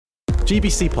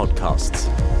GBC Podcasts.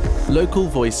 Local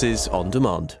voices on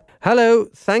demand. Hello,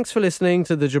 thanks for listening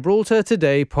to the Gibraltar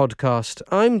Today podcast.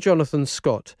 I'm Jonathan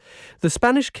Scott. The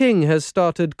Spanish king has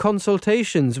started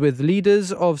consultations with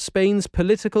leaders of Spain's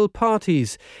political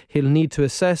parties. He'll need to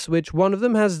assess which one of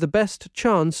them has the best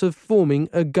chance of forming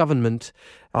a government.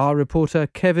 Our reporter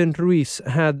Kevin Ruiz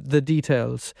had the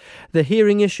details. The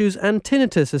Hearing Issues and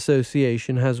Tinnitus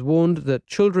Association has warned that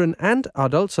children and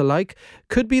adults alike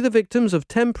could be the victims of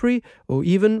temporary or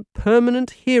even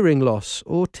permanent hearing loss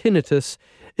or tinnitus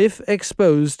if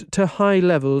exposed to high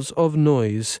levels of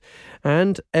noise.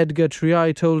 And Edgar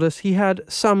Triay told us he had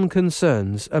some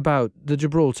concerns about the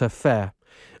Gibraltar Fair,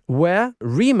 where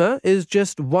Rima is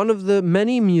just one of the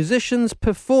many musicians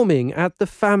performing at the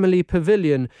family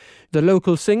pavilion. The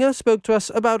local singer spoke to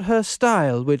us about her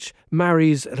style, which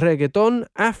marries reggaeton,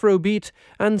 Afrobeat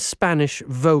and Spanish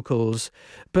vocals.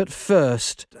 But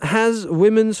first, has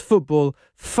women's football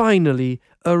finally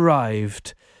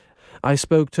arrived? I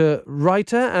spoke to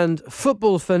writer and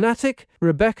football fanatic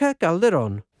Rebecca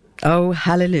Calderon. Oh,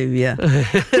 hallelujah.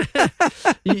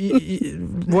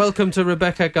 Welcome to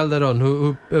Rebecca Calderon,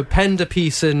 who penned a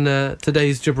piece in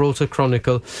today's Gibraltar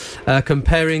Chronicle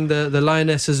comparing the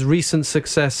Lionesses' recent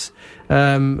success.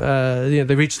 They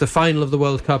reached the final of the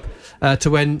World Cup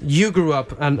to when you grew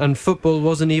up and football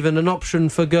wasn't even an option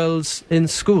for girls in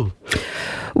school.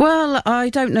 Well, I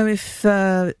don't know if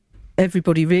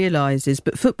everybody realises,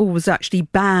 but football was actually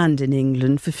banned in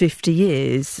England for 50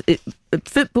 years.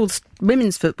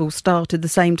 Women's football started the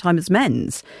same time as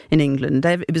men's in England.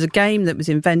 It was a game that was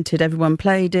invented, everyone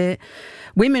played it.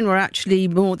 Women were actually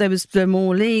there were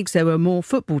more leagues, there were more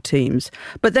football teams.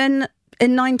 But then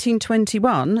in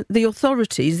 1921, the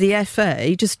authorities, the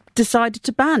FA, just decided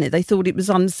to ban it. They thought it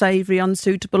was unsavoury,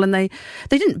 unsuitable, and they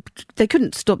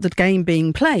couldn't stop the game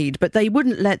being played, but they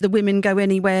wouldn't let the women go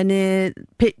anywhere near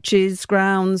pitches,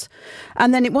 grounds.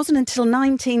 And then it wasn't until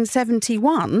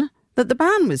 1971 that the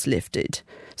ban was lifted.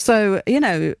 So,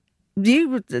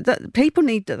 people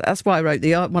need. That's why I wrote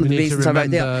one of the reasons I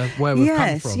wrote where we've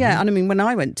come from. Yeah. And I mean, when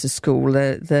I went to school,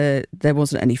 there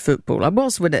wasn't any football. I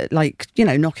was with it,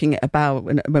 knocking it about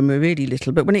when we were really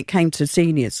little. But when it came to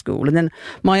senior school, and then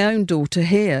my own daughter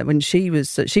here, when she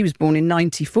was born in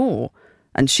 '94.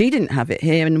 And she didn't have it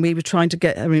here, and we were trying to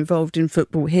get her involved in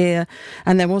football here,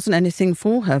 and there wasn't anything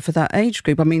for her for that age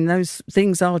group. I mean, those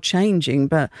things are changing,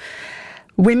 but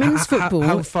women's football.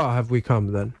 How far have we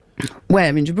come then?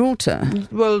 Where, in Gibraltar?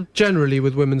 Well, generally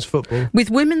with women's football. With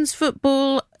women's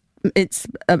football, it's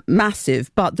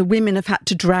massive, but the women have had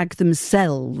to drag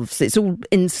themselves. It's all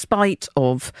in spite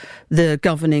of the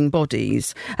governing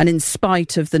bodies and in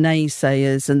spite of the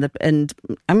naysayers and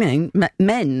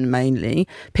men mainly,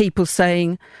 people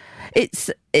saying it's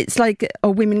like,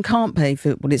 women can't play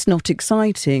football, it's not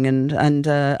exciting, and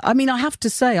I mean, I have to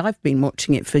say, I've been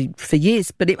watching it for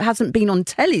years, but it hasn't been on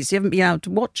telly, so you haven't been able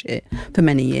to watch it for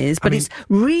many years, but it's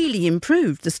really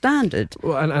improved the standard.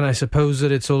 Well, and I suppose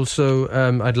that it's also,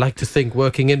 I'd like to think,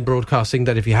 working in broadcasting,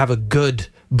 that if you have a good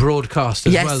broadcast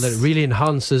as well, that it really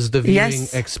enhances the viewing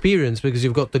experience, because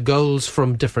you've got the goals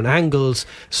from different angles,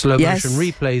 slow motion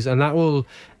replays, and that all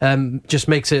just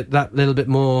makes it that little bit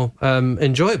more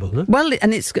enjoyable, no? Well,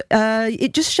 and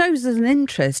it just shows as an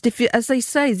interest. If you, as they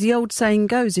say, the old saying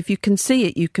goes, if you can see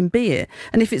it, you can be it.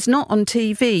 And if it's not on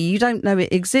TV, you don't know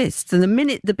it exists. And the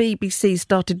minute the BBC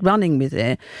started running with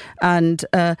it, and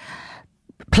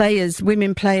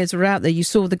women players were out there, you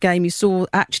saw the game, you saw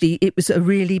actually it was a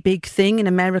really big thing in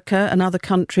America and other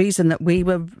countries, and that we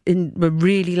were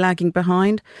really lagging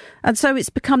behind. And so it's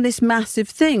become this massive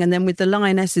thing. And then with the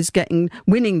Lionesses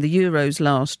winning the Euros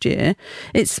last year,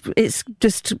 it's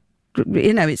just,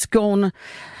 it's gone.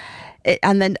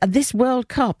 And then this World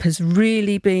Cup has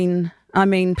really been, I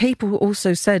mean, people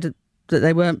also said that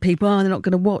they weren't they're not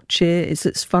going to watch it,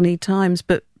 it's funny times,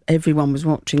 but everyone was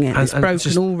watching it. It's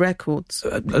broken all records.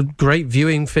 Great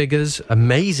viewing figures,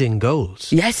 amazing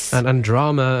goals. Yes. And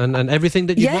drama and everything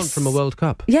that you want from a World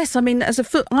Cup. Yes, I mean,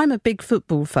 I'm a big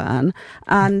football fan.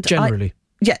 And generally.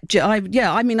 I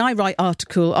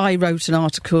wrote an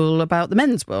article about the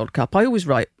Men's World Cup. I always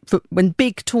write, when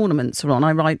big tournaments are on,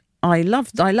 I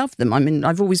love them. I mean,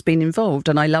 I've always been involved,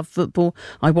 and I love football.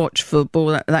 I watch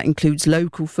football. That includes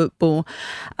local football.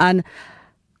 And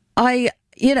I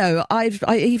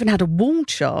even had a wall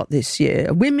chart this year,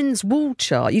 a women's wall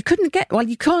chart. You couldn't get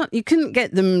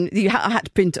them. I had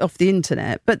to print it off the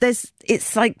internet. But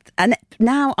and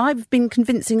now I've been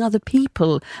convincing other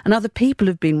people, and other people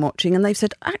have been watching, and they've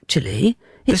said, actually,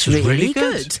 it's really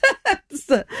good.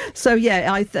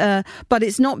 But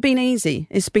it's not been easy.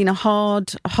 It's been a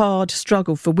hard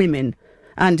struggle for women.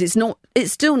 And it's not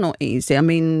it's still not easy. I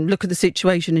mean, look at the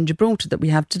situation in Gibraltar that we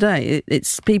have today.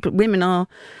 Women are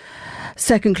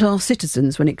second-class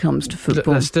citizens when it comes to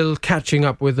football. They're still catching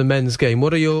up with the men's game.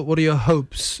 What are your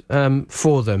hopes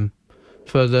for them,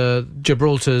 for the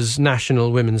Gibraltar's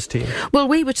national women's team? Well,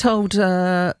 we were told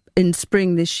in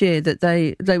spring this year that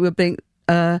they were being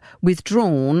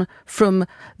withdrawn from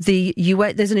the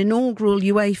UEFA. There's an inaugural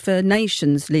UEFA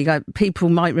Nations League. People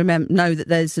might know that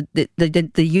there's the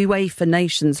UEFA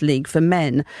Nations League for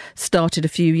men started a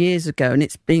few years ago, and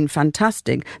it's been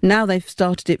fantastic. Now they've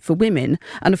started it for women,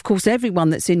 and of course everyone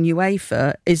that's in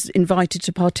UEFA is invited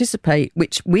to participate,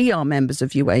 which we are members of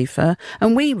UEFA,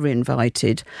 and we were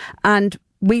invited. And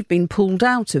we've been pulled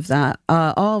out of that.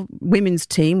 Our women's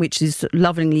team, which is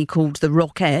lovingly called the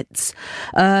Rockettes,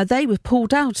 they were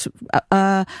pulled out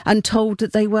and told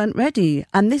that they weren't ready.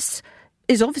 And this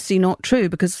is obviously not true,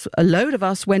 because a load of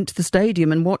us went to the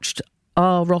stadium and watched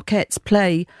our Rockettes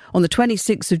play on the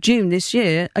 26th of June this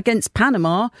year against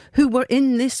Panama, who were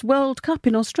in this World Cup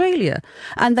in Australia.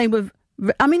 And they were...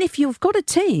 I mean, if you've got a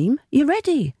team, you're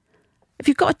ready. If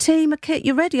you've got a team, a kit,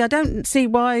 you're ready. I don't see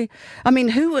why... I mean,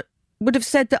 who would have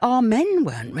said that our men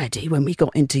weren't ready when we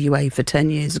got into UEFA 10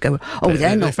 years ago? Oh,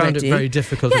 they're not ready. They found it very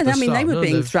difficult at the start. They were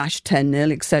being thrashed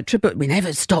 10-0, etc., but we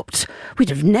never stopped. We'd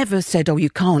have never said, oh,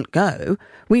 you can't go.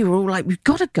 We were all like, we've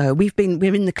got to go. We're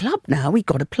in the club now. We've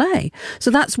got to play. So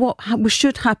that's what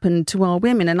should happen to our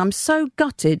women. And I'm so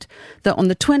gutted that on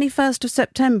the 21st of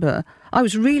September, I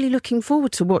was really looking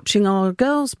forward to watching our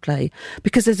girls play,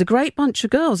 because there's a great bunch of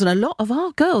girls, and a lot of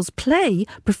our girls play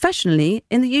professionally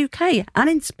in the UK and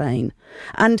in Spain.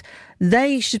 And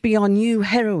they should be our new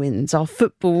heroines, our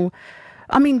football.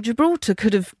 I mean, Gibraltar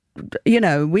could have...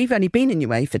 we've only been in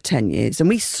UEFA for 10 years, and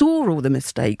we saw all the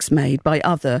mistakes made by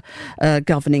other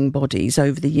governing bodies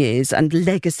over the years and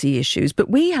legacy issues, but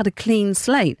we had a clean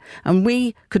slate, and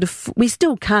we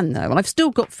still can, though. I've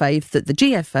still got faith that the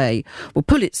GFA will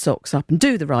pull its socks up and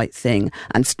do the right thing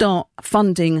and start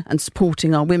funding and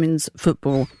supporting our women's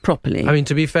football properly. I mean,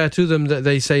 to be fair to them, that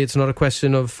they say it's not a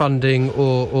question of funding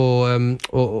or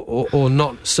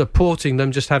not supporting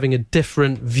them, just having a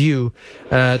different view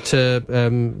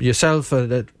to yourself,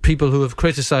 people who have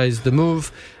criticised the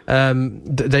move.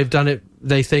 They've done it,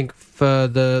 they think, for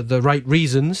the right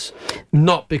reasons,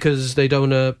 not because they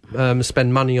don't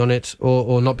spend money on it,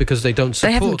 or not because they don't support.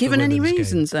 They haven't given any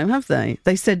reasons, though, have they?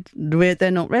 They said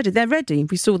they're not ready. They're ready.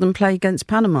 We saw them play against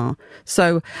Panama.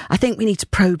 So I think we need to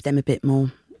probe them a bit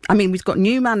more. I mean, we've got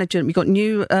new manager, we've got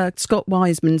new Scott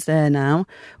Wiseman's there now,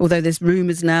 although there's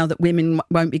rumours now that women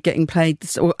won't be getting played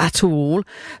at all.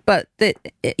 But,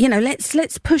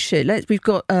 let's push it. We've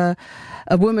got a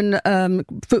woman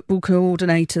football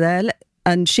coordinator there,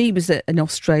 and she was in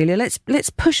Australia. Let's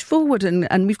push forward,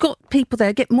 and we've got people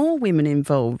there. Get more women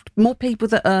involved, more people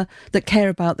that care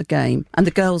about the game and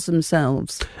the girls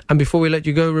themselves. And before we let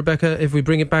you go, Rebecca, if we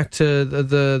bring it back to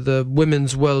the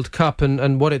Women's World Cup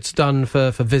and what it's done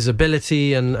for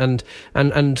visibility and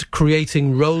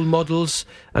creating role models.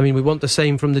 I mean, we want the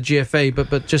same from the GFA,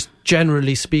 but just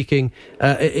generally speaking,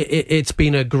 it's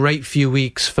been a great few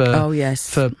weeks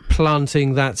for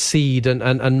planting that seed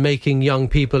and making young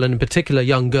people, and in particular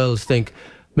young girls, think,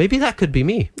 maybe that could be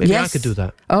me. Maybe I could do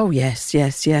that. Oh, yes.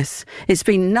 It's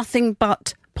been nothing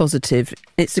but positive.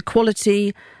 It's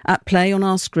equality at play on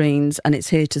our screens, and it's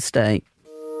here to stay.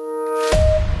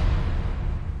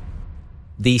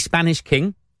 The Spanish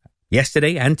King,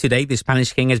 yesterday and today, the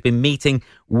Spanish King has been meeting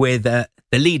with the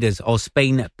leaders of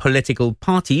Spain political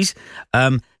parties.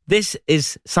 This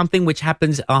is something which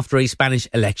happens after a Spanish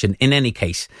election, in any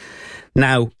case.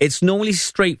 Now, it's normally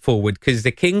straightforward, because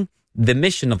the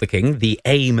mission of the king, the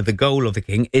aim, the goal of the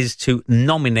king is to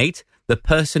nominate the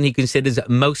person he considers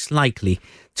most likely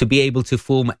to be able to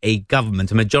form a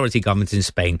government, a majority government in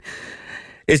Spain.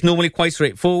 It's normally quite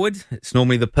straightforward. It's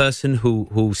normally the person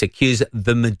who secures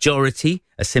the majority,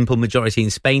 a simple majority in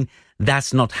Spain.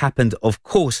 That's not happened, of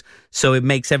course, so it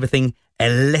makes everything a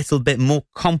little bit more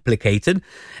complicated.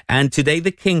 And today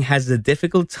the king has the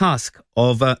difficult task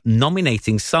of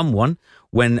nominating someone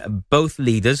when both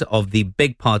leaders of the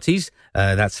big parties,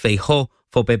 that's Feijóo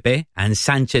for PP and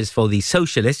Sánchez for the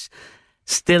Socialists,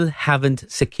 still haven't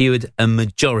secured a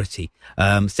majority,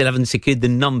 still haven't secured the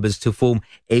numbers to form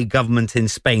a government in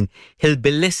Spain. He'll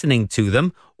be listening to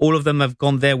them. All of them have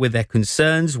gone there with their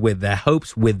concerns, with their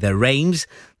hopes, with their aims.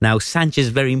 Now, Sánchez,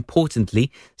 very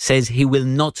importantly, says he will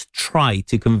not try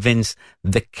to convince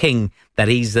the king that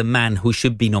he's the man who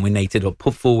should be nominated or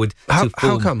put forward to form.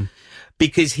 How come?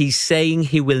 Because he's saying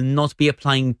he will not be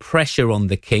applying pressure on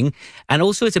the king. And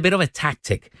also it's a bit of a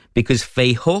tactic, because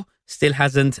Feijóo still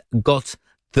hasn't got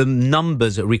the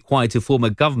numbers required to form a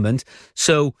government.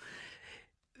 So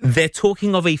they're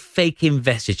talking of a fake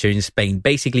investiture in Spain.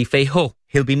 Basically, Feijóo,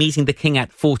 he'll be meeting the king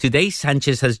at 4 today.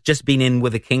 Sanchez has just been in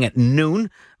with the king at noon.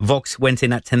 Vox went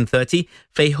in at 10:30.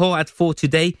 Feijóo at 4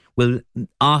 today will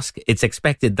ask, it's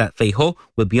expected that Feijóo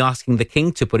will be asking the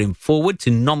king to put him forward, to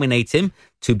nominate him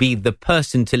to be the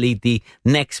person to lead the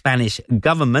next Spanish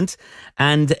government.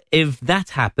 And if that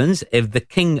happens, if the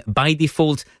king by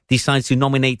default decides to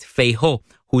nominate Feijóo,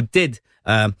 who did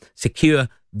secure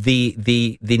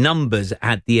the numbers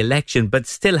at the election, but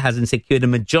still hasn't secured a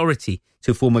majority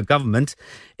to form a government,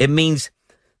 it means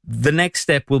the next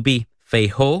step will be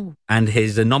Feijóo, and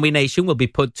his nomination will be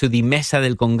put to the Mesa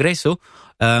del Congreso,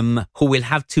 who will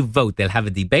have to vote. They'll have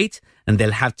a debate and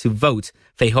they'll have to vote.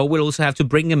 Feijóo will also have to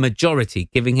bring a majority,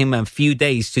 giving him a few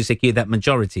days to secure that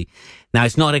majority. Now,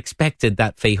 it's not expected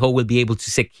that Feijóo will be able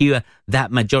to secure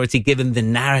that majority given the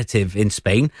narrative in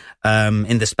Spain,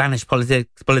 in the Spanish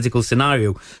political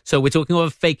scenario. So we're talking about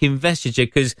a fake investiture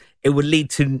because it would lead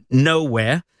to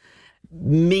nowhere.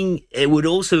 It would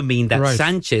also mean that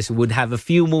Sanchez would have a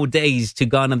few more days to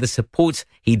garner the support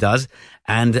he does,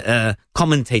 and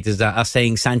commentators are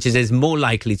saying Sanchez is more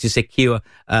likely to secure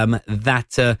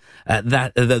those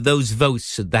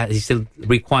votes that he still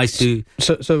requires to.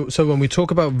 So when we talk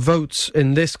about votes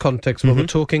in this context, what we're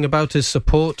talking about is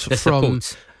support from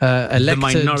elected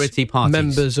minority parties,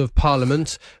 members of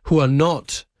parliament who are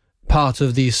not part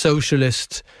of the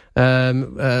socialist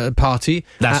party.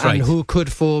 That's right. And who could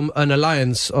form an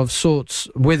alliance of sorts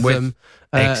with them.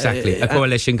 Exactly, a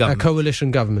coalition government. A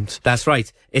coalition government. That's right.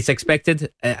 It's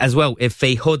expected as well, if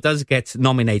Feijóo does get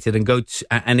nominated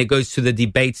and it goes to the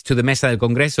debate to the Mesa del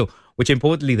Congreso, which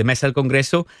importantly, the Mesa del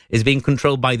Congreso is being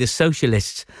controlled by the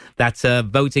socialists. That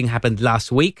voting happened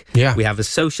last week. Yeah. We have a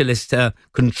socialist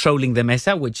controlling the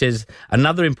Mesa, which is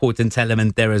another important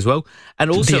element there as well. And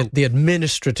also the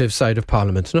administrative side of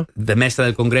Parliament, no? The Mesa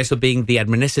del Congreso being the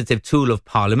administrative tool of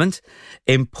Parliament.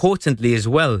 Importantly as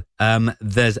well,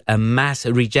 there's a mass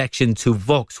rejection to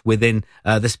Vox within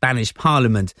the Spanish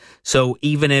Parliament. So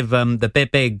even if the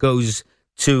PP goes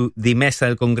to the Mesa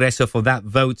del Congreso for that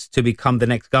vote to become the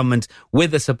next government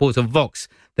with the support of Vox,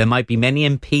 there might be many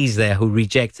MPs there who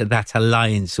reject that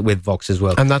alliance with Vox as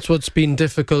well. And that's what's been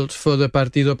difficult for the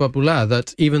Partido Popular,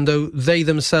 that even though they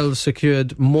themselves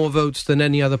secured more votes than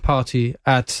any other party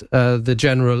at the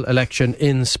general election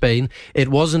in Spain, it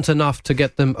wasn't enough to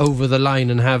get them over the line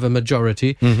and have a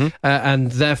majority.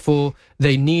 And therefore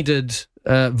they needed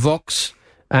Vox.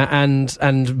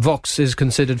 And Vox is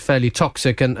considered fairly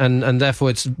toxic, and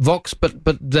therefore it's Vox,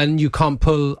 but then you can't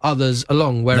pull others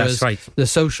along, whereas the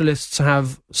socialists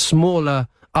have smaller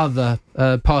other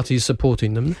parties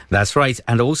supporting them. That's right.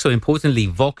 And also importantly,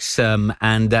 Vox and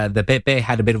the PP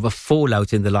had a bit of a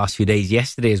fallout in the last few days.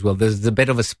 Yesterday as well, there's a bit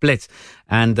of a split,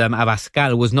 and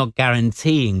Abascal was not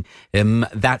guaranteeing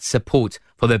that support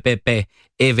for the PP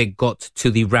if it got to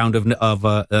the round of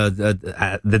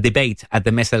the debate at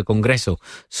the Mesa del Congreso.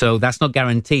 So that's not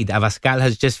guaranteed. Abascal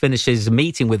has just finished his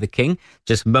meeting with the king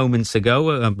just moments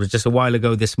ago, just a while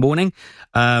ago this morning.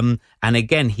 And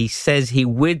again, he says he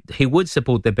would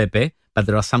support the PP, but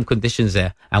there are some conditions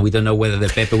there, and we don't know whether the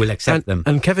PP will accept them.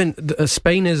 And Kevin,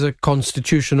 Spain is a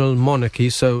constitutional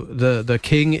monarchy, so the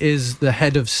king is the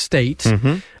head of state.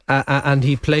 And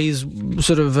he plays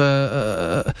sort of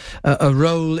a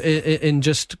role in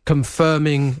just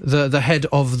confirming the head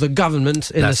of the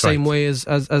government in the same way as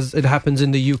it happens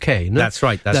in the UK. No? That's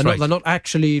right. They're not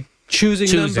actually choosing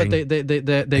them, but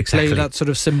they play that sort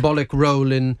of symbolic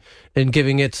role in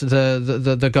giving it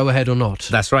the go ahead or not.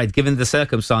 That's right. Given the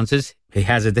circumstances, he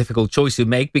has a difficult choice to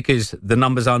make because the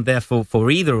numbers aren't there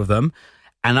for either of them,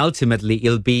 and ultimately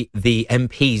it'll be the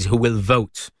MPs who will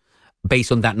vote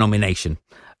based on that nomination.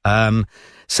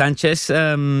 Sanchez,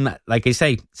 like I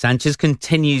say, Sanchez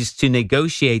continues to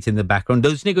negotiate in the background.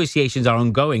 Those negotiations are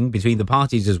ongoing between the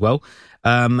parties as well.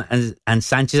 And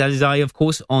Sanchez has his eye, of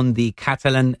course, on the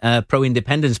Catalan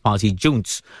pro-independence party,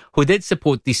 Junts, who did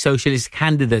support the socialist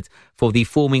candidate for the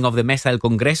forming of the Mesa del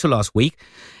Congreso last week.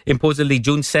 Importantly,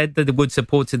 Junts said that they would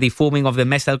support the forming of the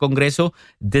Mesa del Congreso.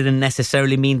 Didn't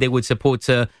necessarily mean they would support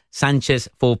Sanchez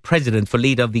for president, for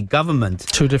leader of the government.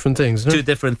 Two different things, no? Two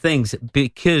different things,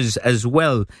 because as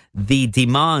well, the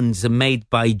demands made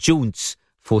by Junts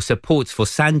for support for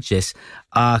Sanchez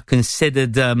are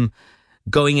considered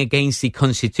going against the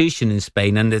constitution in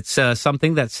Spain, and it's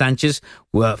something that Sanchez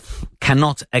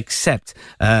cannot accept.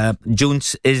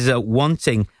 Junts is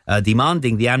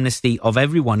demanding the amnesty of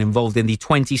everyone involved in the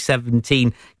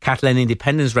 2017 Catalan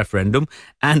independence referendum,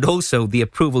 and also the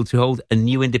approval to hold a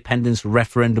new independence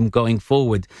referendum going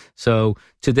forward. So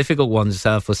two difficult ones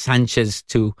for Sanchez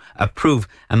to approve,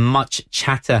 and much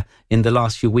chatter in the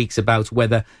last few weeks about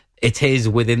whether it is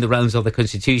within the realms of the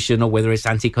constitution or whether it's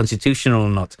anti-constitutional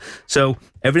or not. So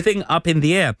everything up in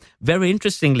the air. Very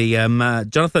interestingly,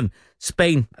 Jonathan,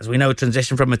 Spain, as we know,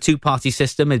 transitioned from a two-party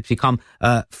system. It's become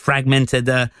fragmented,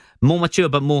 more mature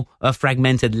but more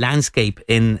fragmented landscape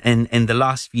in the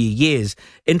last few years.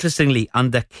 Interestingly,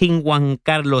 under King Juan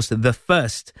Carlos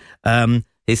I,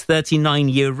 his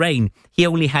 39-year reign, he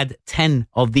only had 10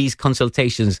 of these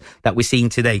consultations that we're seeing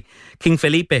today. King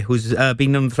Felipe, who's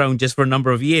been on the throne just for a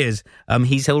number of years,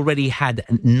 he's already had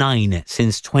 9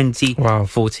 since 2014. Wow.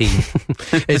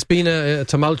 It's been a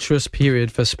tumultuous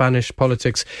period for Spanish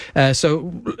politics.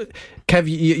 So, Kev,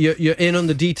 you're in on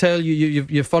the detail.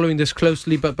 You're following this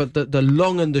closely, but the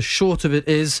long and the short of it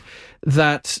is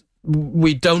that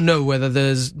we don't know whether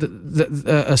there's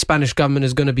a Spanish government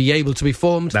is going to be able to be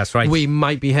formed. That's right. We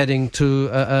might be heading to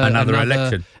another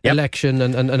election. Yep. Election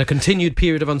and a continued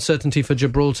period of uncertainty for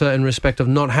Gibraltar in respect of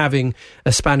not having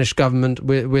a Spanish government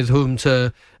with whom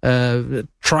to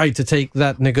try to take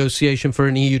that negotiation for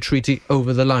an EU treaty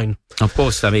over the line. Of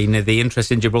course, I mean, the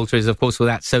interest in Gibraltar is, of course, for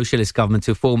that socialist government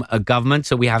to form a government,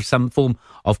 so we have some form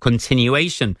of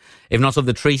continuation, if not of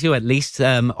the treaty, at least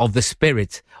of the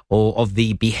spirit or of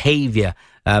the behaviour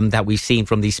that we've seen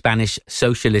from the Spanish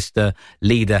socialist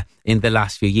leader in the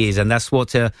last few years. And that's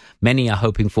what many are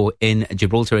hoping for in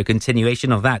Gibraltar, a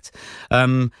continuation of that.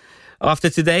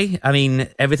 After today, I mean,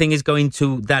 everything is going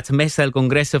to that Mesa del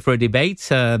Congreso for a debate.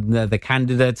 The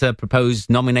candidate proposed,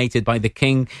 nominated by the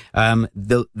king,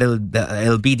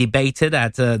 it'll be debated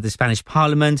at the Spanish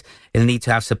Parliament. It'll need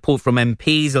to have support from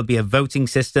MPs. There'll be a voting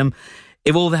system.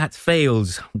 If all that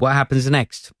fails, what happens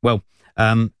next? Well,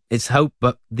 it's hope,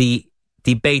 but the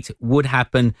debate would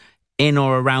happen in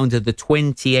or around the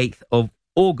 28th of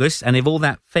August. And if all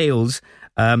that fails,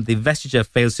 the investiture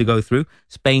fails to go through,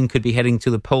 Spain could be heading to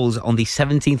the polls on the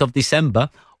 17th of December,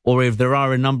 or if there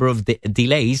are a number of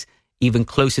delays, even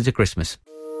closer to Christmas.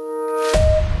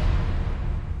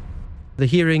 The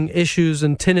Hearing Issues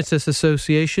and Tinnitus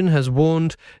Association has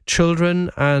warned children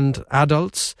and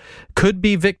adults could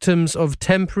be victims of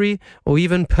temporary or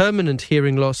even permanent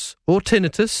hearing loss or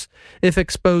tinnitus if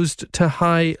exposed to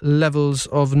high levels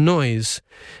of noise.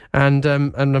 And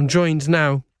I'm joined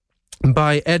now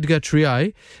by Edgar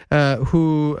Triay,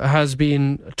 who has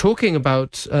been talking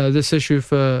about this issue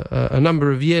for a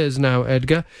number of years now,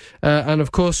 Edgar. And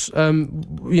of course,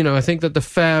 I think that the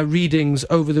fair readings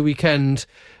over the weekend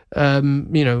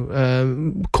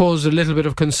caused a little bit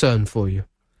of concern for you.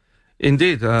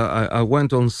 Indeed, I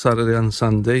went on Saturday and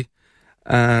Sunday,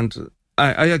 and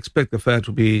I expect the fair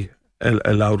to be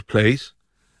a loud place.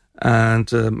 And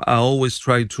I always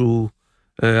try to,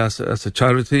 as a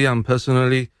charity and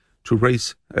personally, to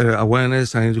raise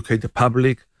awareness and educate the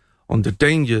public on the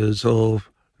dangers of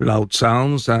loud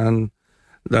sounds, and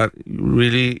that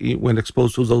really, when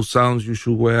exposed to those sounds, you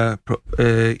should wear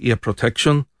ear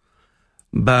protection.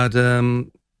 But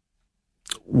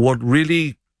what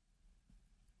really,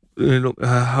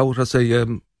 how would I say,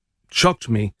 shocked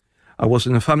me, I was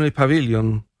in a family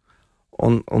pavilion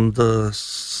on the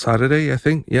Saturday, I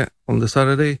think, on the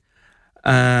Saturday,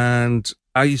 and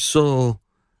I saw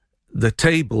the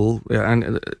table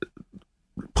and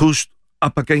pushed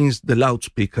up against the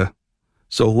loudspeaker.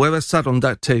 So whoever sat on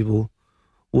that table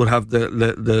would have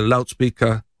the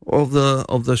loudspeaker of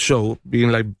the show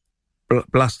being like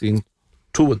blasting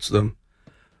towards them.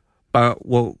 But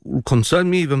what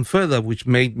concerned me even further, which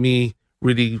made me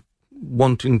really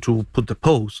wanting to put the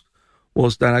post,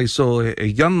 was that I saw a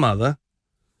young mother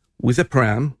with a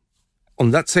pram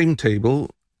on that same table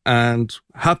and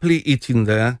happily eating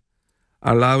there,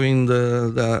 allowing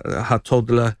her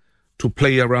toddler to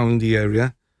play around in the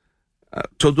area,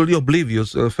 totally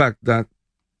oblivious of the fact that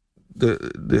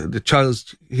the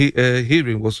child's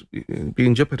hearing was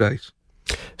being jeopardized.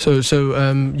 So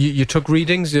you took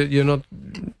readings. You're not.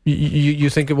 You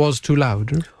think it was too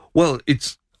loud? Well,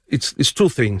 it's two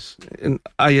things. And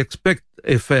I expect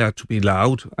a fair to be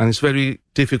loud, and it's very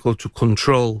difficult to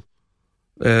control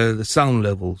the sound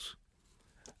levels.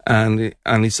 And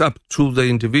it's up to the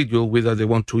individual whether they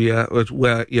want to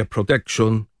wear ear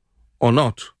protection or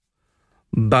not.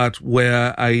 But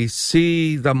where I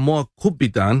see that more could be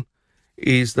done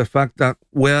is the fact that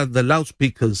where the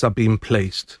loudspeakers are being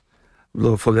placed,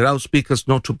 for the loudspeakers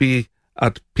not to be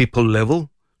at people level,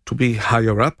 to be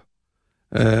higher up,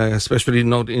 especially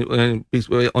not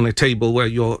on a table where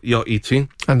you're eating.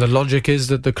 And the logic is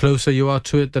that the closer you are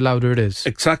to it, the louder it is.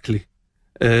 Exactly.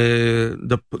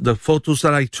 The photos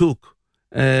that I took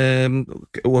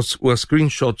were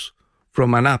screenshots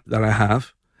from an app that I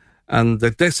have, and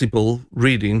the decibel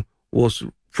reading was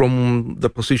from the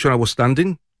position I was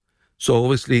standing. So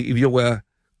obviously, if you were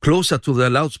closer to the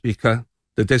loudspeaker,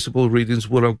 the decibel readings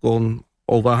would have gone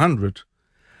over 100.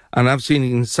 And I've seen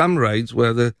in some rides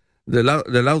where the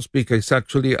loudspeaker is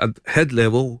actually at head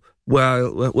level,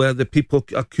 where the people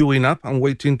are queuing up and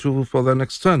waiting for the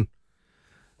next turn.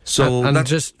 So and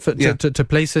just to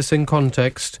place this in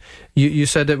context, you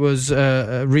said it was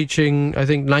reaching, I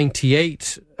think,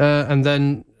 98, and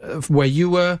then where you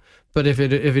were, but if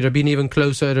it had been even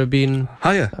closer, it would have been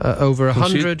higher, over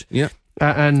 100. Yeah.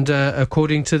 And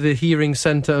according to the Hearing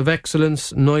Centre of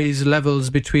Excellence, noise levels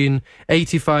between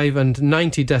 85 and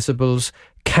 90 decibels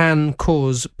can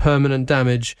cause permanent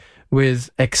damage with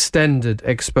extended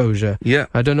exposure. Yeah.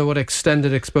 I don't know what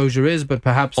extended exposure is, but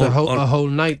perhaps a whole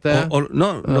night there.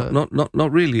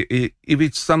 Not really. If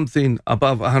it's something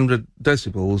above 100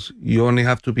 decibels, you only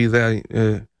have to be there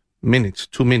 2 minutes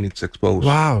exposed.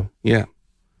 Wow. Yeah.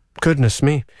 Goodness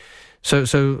me. So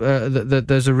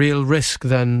there's a real risk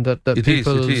then that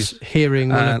people's hearing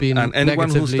will have been and anyone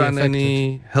negatively who's done affected.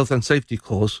 any health and safety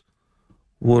course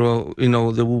will, they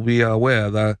will be aware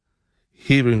that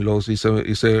hearing loss is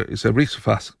a risk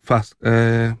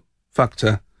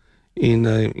factor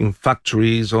in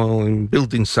factories or in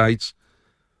building sites,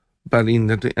 but in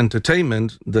the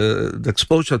entertainment, the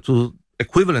exposure to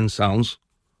equivalent sounds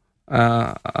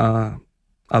are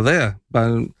there,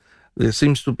 but there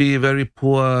seems to be a very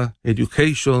poor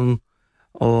education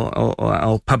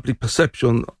or public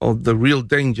perception of the real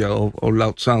danger of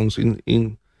loud sounds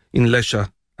in leisure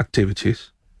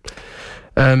activities.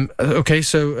 Okay,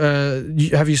 so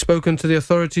have you spoken to the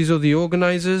authorities or the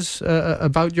organisers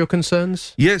about your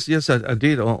concerns? Yes, I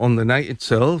did on the night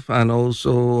itself, and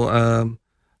also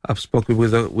I've spoken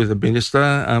with the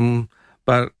minister.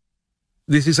 But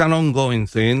this is an ongoing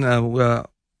thing.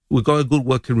 We've got a good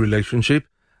working relationship.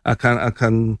 I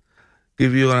can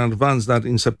give you an advance that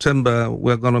in September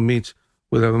we're going to meet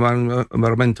with the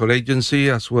environmental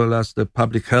agency as well as the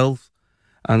public health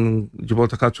and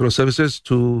Gibraltar Cultural Services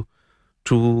to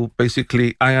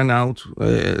basically iron out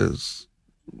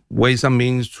ways and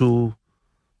means to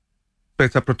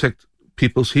better protect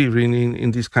people's hearing in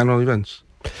these kind of events.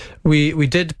 We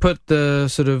did put the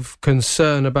sort of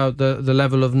concern about the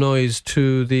level of noise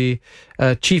to the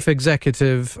Chief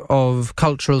Executive of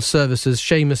Cultural Services,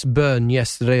 Seamus Byrne,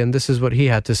 yesterday, and this is what he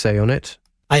had to say on it.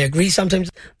 I agree sometimes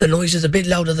the noise is a bit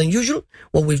louder than usual.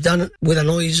 What we've done with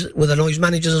the noise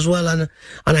managers as well and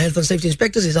our health and safety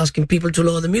inspectors is asking people to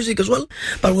lower the music as well.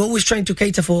 But we're always trying to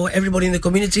cater for everybody in the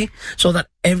community so that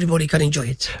everybody can enjoy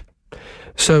it.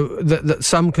 So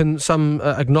some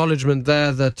acknowledgement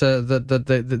there that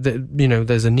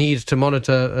there's a need to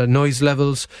monitor noise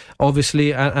levels,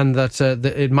 obviously, and that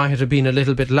it might have been a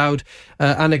little bit loud.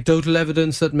 Anecdotal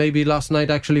evidence that maybe last night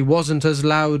actually wasn't as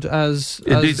loud as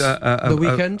the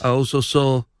weekend. I also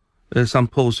saw some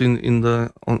posts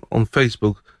on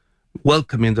Facebook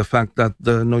welcoming the fact that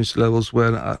the noise levels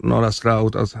were not as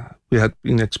loud as we had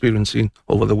been experiencing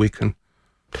over the weekend.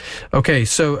 Okay,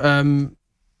 so.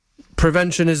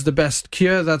 Prevention is the best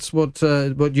cure. That's what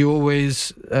we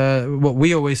always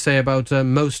say about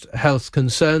most health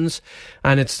concerns,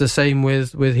 and it's the same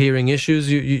with hearing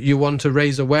issues. You want to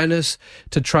raise awareness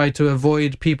to try to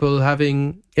avoid people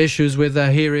having issues with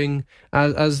their hearing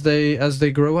as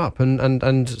they grow up,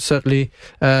 and certainly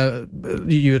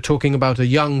you're talking about a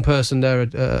young person there,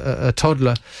 a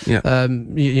toddler. Yeah.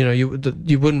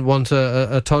 You wouldn't want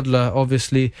a toddler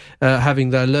obviously having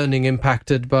their learning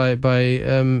impacted by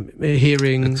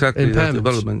hearing exactly impairments. That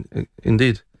development,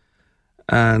 indeed,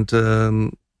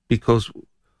 and because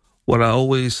what I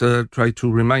always try to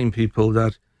remind people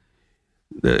that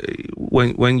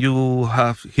when you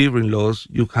have hearing loss,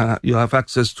 you have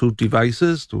access to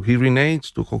devices, to hearing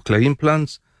aids, to cochlear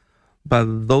implants, but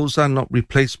those are not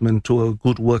replacement to a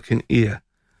good working ear.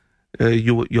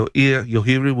 Your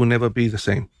hearing will never be the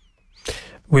same.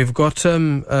 We've got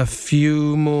a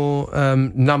few more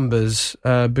numbers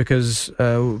because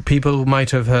people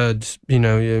might have heard,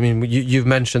 you've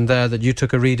mentioned there that you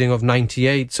took a reading of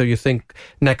 98, so you think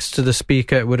next to the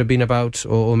speaker it would have been about,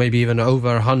 or maybe even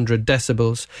over 100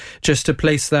 decibels. Just to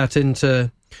place that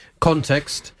into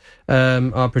context,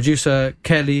 our producer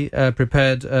Kelly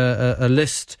prepared a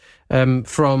list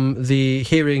from the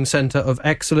Hearing Centre of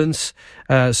Excellence.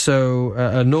 So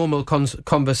a normal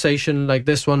conversation like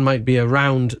this one might be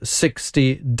around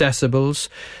 60 decibels.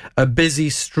 A busy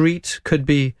street could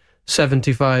be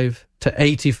 75 to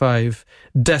 85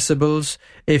 decibels.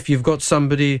 If you've got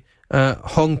somebody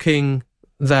honking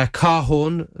their car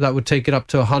horn, that would take it up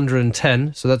to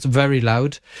 110, so that's very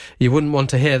loud. You wouldn't want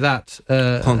to hear that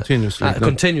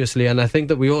continuously, and I think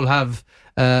that we all have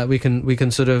we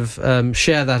can sort of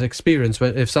share that experience.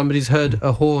 If somebody's heard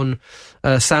a horn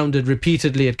sounded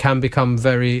repeatedly, it can become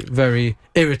very, very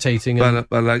irritating.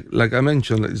 But like I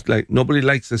mentioned, it's like nobody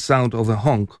likes the sound of a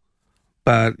honk,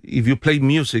 but if you play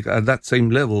music at that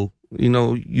same level,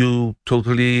 you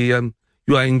totally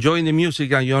you are enjoying the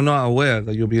music and you're not aware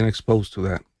that you're being exposed to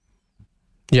that.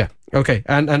 Yeah. Okay.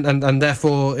 And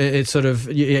therefore, it's sort of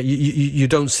you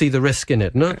don't see the risk in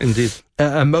it, no? Indeed.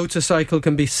 A motorcycle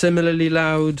can be similarly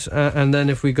loud, and then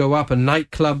if we go up, a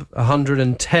nightclub,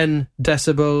 110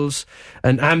 decibels,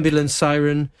 an ambulance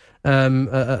siren.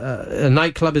 A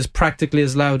nightclub is practically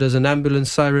as loud as an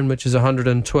ambulance siren, which is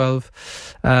 112,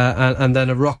 and then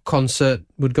a rock concert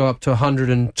would go up to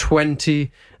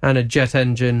 120, and a jet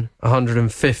engine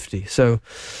 150. So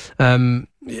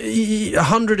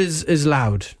 100 is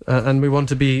loud, and we want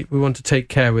to take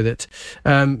care with it.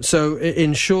 So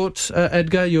in short,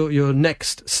 Edgar, your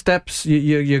next steps,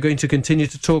 you're going to continue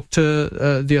to talk to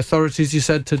the authorities, you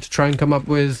said, to try and come up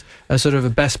with a sort of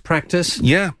a best practice.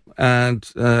 Yeah. And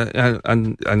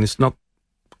it's not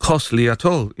costly at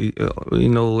all.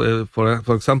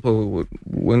 For example,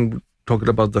 when talking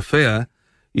about the fair,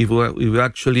 if we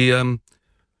actually have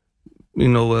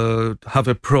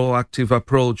a proactive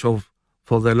approach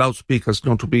for the loudspeakers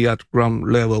not to be at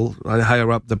ground level, the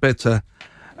higher up the better,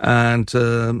 and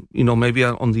maybe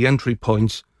on the entry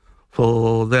points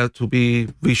for there to be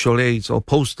visual aids or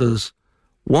posters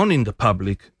warning the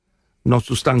public not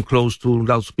to stand close to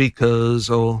loudspeakers,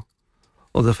 or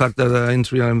the fact that they're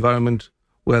entering an environment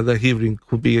where their hearing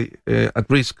could be at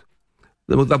risk.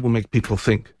 That will make people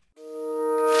think.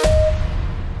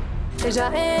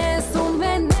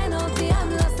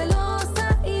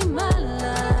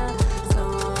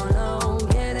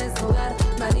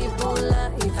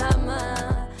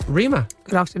 Rima.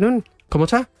 Good afternoon. ¿Cómo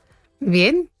está?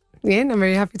 Bien. I'm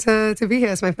very happy to be here.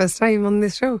 It's my first time on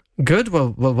this show. Good.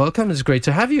 Well, welcome. It's great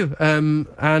to have you.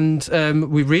 And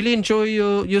we really enjoy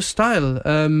your style.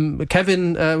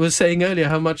 Kevin was saying earlier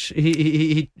how much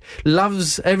he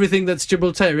loves everything that's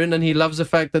Gibraltarian, and he loves the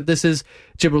fact that this is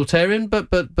Gibraltarian,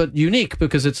 but unique,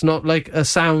 because it's not like a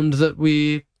sound that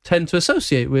we tend to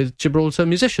associate with Gibraltar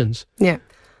musicians. Yeah.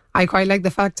 I quite like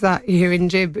the fact that here in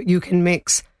Gib you can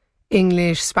mix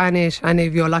English, Spanish, and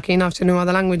if you're lucky enough to know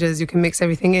other languages, you can mix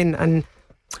everything in. And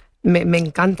me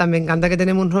encanta que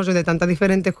tenemos un rollo de tanta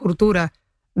diferente cultura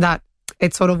that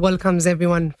it sort of welcomes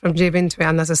everyone from Jib into it,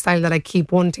 and that's a style that I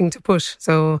keep wanting to push.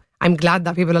 So I'm glad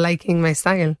that people are liking my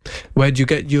style. Where do you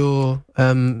get your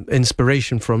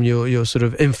inspiration from, your sort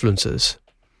of influences?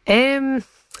 To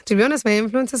be honest, my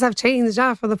influences have changed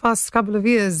for the past couple of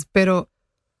years, pero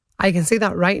I can say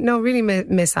that right now really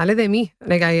me sale de mí.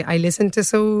 Like I listen to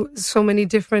so many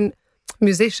different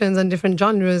musicians and different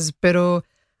genres, pero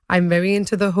I'm very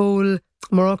into the whole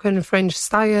Moroccan French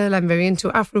style. I'm very into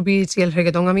Afrobeat, y el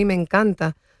reggaetón a mí me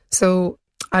encanta. So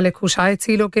al escuchar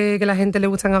estilo que la gente le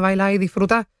gustan a bailar y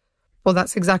disfrutar, well,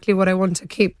 that's exactly what I want to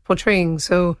keep portraying.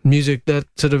 So music that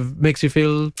sort of makes you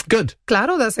feel good.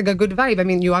 Claro, that's like a good vibe. I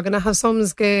mean, you are going to have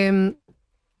songs que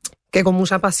con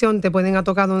mucha pasión te pueden a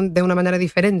tocar de una manera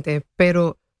diferente,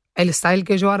 pero el style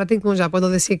que yo ahora tengo ya puedo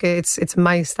decir que it's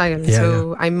my style. Yeah,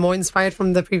 so I'm more inspired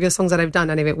from the previous songs that I've done,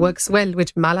 and if it works well,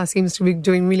 which Mala seems to be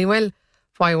doing really well,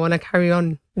 I want to carry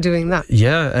on doing that.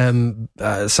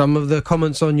 Yeah, some of the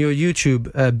comments on your YouTube,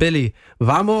 Billy,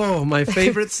 vamos, my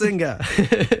favorite singer.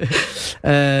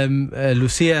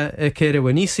 Lucia, que eres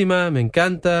buenísima, me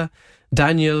encanta.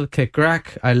 Daniel, que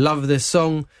crack, I love this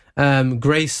song.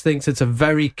 Grace thinks it's a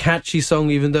very catchy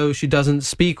song, even though she doesn't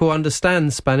speak or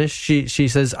understand Spanish. She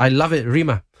says, I love it,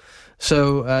 Rima.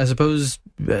 So I suppose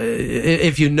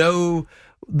if you know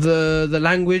the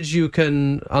language, you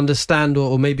can understand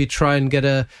or maybe try and get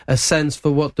a sense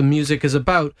for what the music is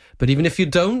about. But even if you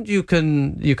don't, you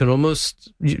can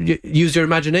almost use your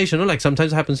imagination. Like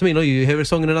sometimes it happens to me, you hear a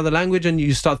song in another language and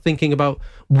you start thinking about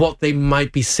what they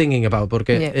might be singing about,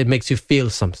 porque it makes you feel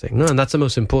something. And that's the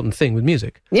most important thing with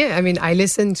music. Yeah, I mean, I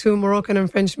listen to Moroccan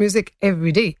and French music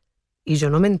every day. Y yo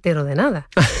no me entero de nada.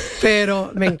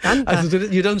 Pero me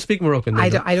encanta. You don't speak Moroccan? I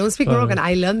don't speak Moroccan.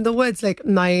 I learn the words. Like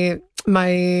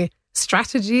my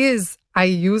strategy is I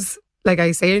use like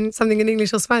I say something in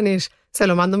English or Spanish, se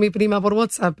lo mando a mi prima por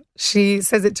WhatsApp. She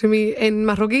says it to me in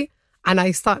marroquí, and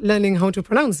I start learning how to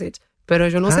pronounce it. Pero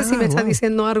yo no sé si me está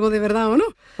diciendo algo de verdad o no.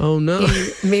 Oh, no.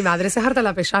 Y mi madre se harta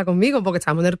la pechada conmigo porque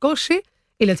estamos en el coche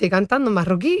y le estoy cantando en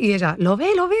marroquí y ella, lo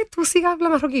ve, tú sí hablas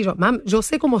marroquí. Y yo, mam, yo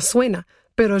sé cómo suena,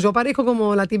 pero yo parezco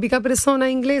como la típica persona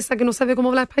inglesa que no sabe cómo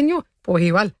hablar español. Pues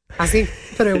igual, así.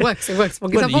 Pero it works.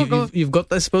 Poquito a poco. You've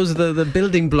got, I suppose, the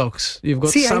building blocks. You've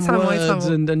got some words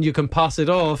and you can pass it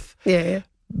off. Yeah.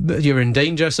 But you're in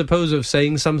danger, I suppose, of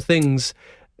saying some things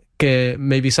que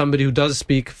maybe somebody who does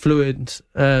speak fluent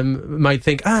might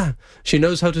think, she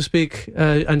knows how to speak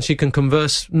and she can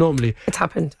converse normally. It's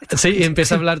happened. Sí, y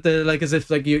empieza a hablarte like as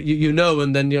if like you know,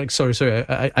 and then you're like, sorry,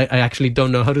 I actually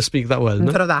don't know how to speak that well.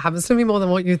 No? But that happens to me more than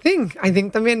what you think. I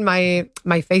think también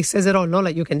my face says it all, no?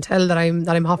 Like you can tell that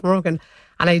I'm half Moroccan,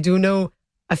 and I do know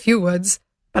a few words,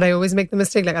 but I always make the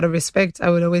mistake, like out of respect,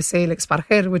 I would always say like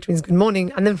sparger, which means good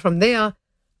morning, and then from there,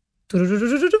 y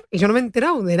yo no me he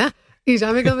enterado de nada. Y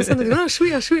ya me quedo pensando, digo, no,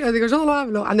 shuya, digo, yo no lo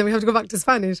hablo. And then we have to go back to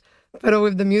Spanish. But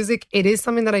with the music, it is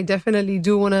something that I definitely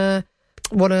do want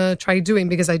to try doing,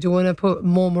 because I do want to put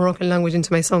more Moroccan language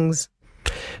into my songs.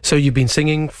 So you've been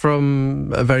singing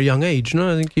from a very young age,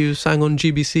 no? I think you sang on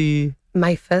GBC.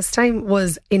 My first time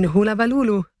was in Hula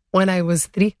Balulu when I was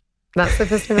 3. That's the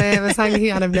first time I ever sang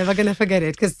here, and I'm never going to forget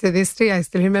it, because to this day I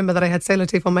still remember that I had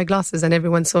sellotape on my glasses and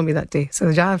everyone saw me that day. So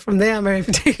yeah, from there my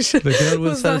reputation. The girl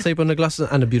with sellotape on the glasses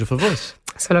and a beautiful voice.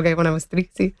 So okay, when I was 3,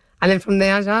 sí. And then from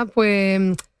there ya,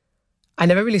 pues, I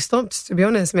never really stopped, to be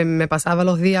honest. Me pasaba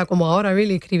los días como ahora,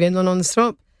 really, escribiendo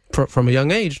non-stop. From a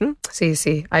young age, no?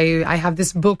 Sí. I have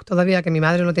this book todavía que mi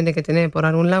madre lo tiene que tener por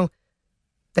algún lado,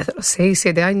 desde los 6,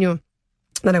 7 años,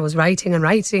 that I was writing.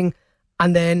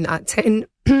 And then at 10,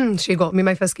 she got me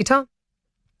my first guitar.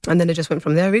 And then it just went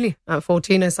from there, really. At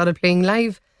 14, I started playing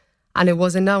live. And it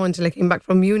wasn't now until I came back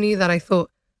from uni that I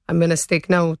thought, I'm going to stick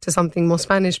now to something more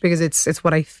Spanish, because it's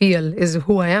what I feel is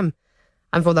who I am.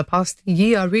 And for the past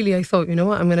year, really, I thought, you know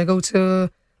what, I'm going to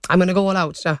go all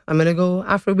out. Yeah. I'm going to go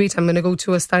Afrobeat. I'm going to go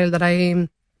to a style that I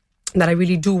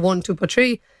really do want to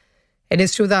portray. It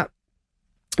is true that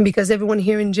because everyone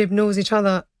here in Jib knows each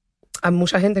other, a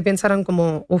mucha gente pensarán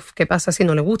como, ¿qué pasa si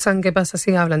no le gustan? ¿Qué pasa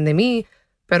si hablan de mí?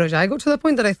 Pero ya I got to the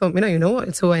point that I thought, you know what,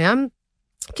 it's who I am.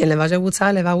 Quien le vaya a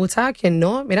gustar, le va a gustar. Quien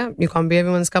no, mira, you can't be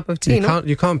everyone's cup of tea,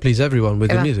 You can't please everyone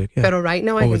with the music. Yeah. Pero right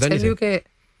now I can tell you que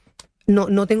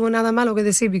no tengo nada malo que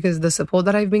decir, because the support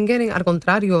that I've been getting, al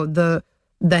contrario,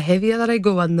 the heavier that I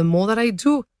go and the more that I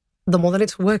do, the more that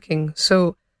it's working.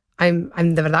 So I'm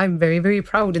de verdad, I'm very, very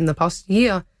proud. In the past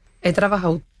year, he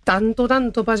trabajado tanto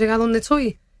para llegar donde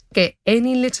estoy, que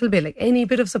any little bit, like any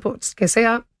bit of support, que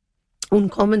sea un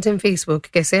comment en Facebook,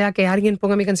 que sea que alguien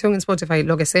ponga mi canción en Spotify,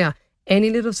 lo que sea, any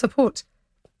little support,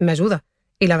 me ayuda.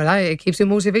 Y la verdad, it keeps you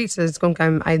motivated. It's como que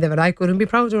de verdad, I couldn't be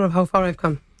prouder of how far I've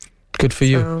come. Good for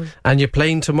you. And you're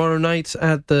playing tomorrow night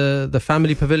at the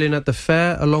family pavilion at the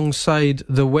fair alongside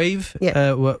The Wave.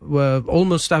 Yeah. We're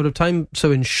almost out of time.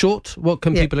 So in short, what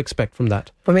can people expect from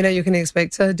that? Well, you can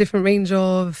expect a different range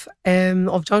of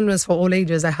genres for all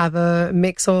ages. I have a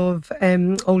mix of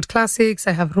old classics.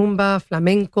 I have rumba,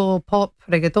 flamenco, pop,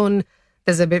 reggaeton.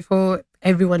 There's a bit for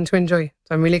everyone to enjoy.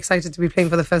 So I'm really excited to be playing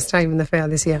for the first time in the fair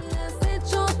this year.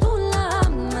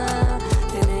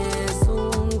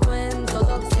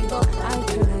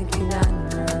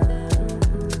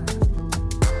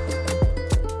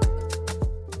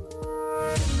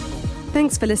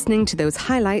 Thanks for listening to those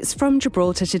highlights from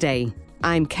Gibraltar Today.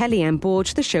 I'm Kelly Ann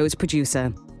Borge, the show's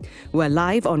producer. We're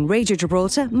live on Radio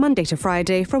Gibraltar Monday to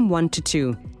Friday from 1 to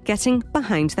 2, getting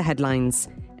behind the headlines.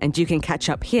 And you can catch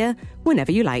up here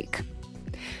whenever you like.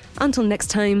 Until next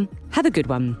time, have a good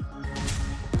one.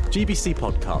 GBC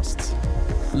Podcasts.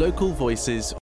 Local voices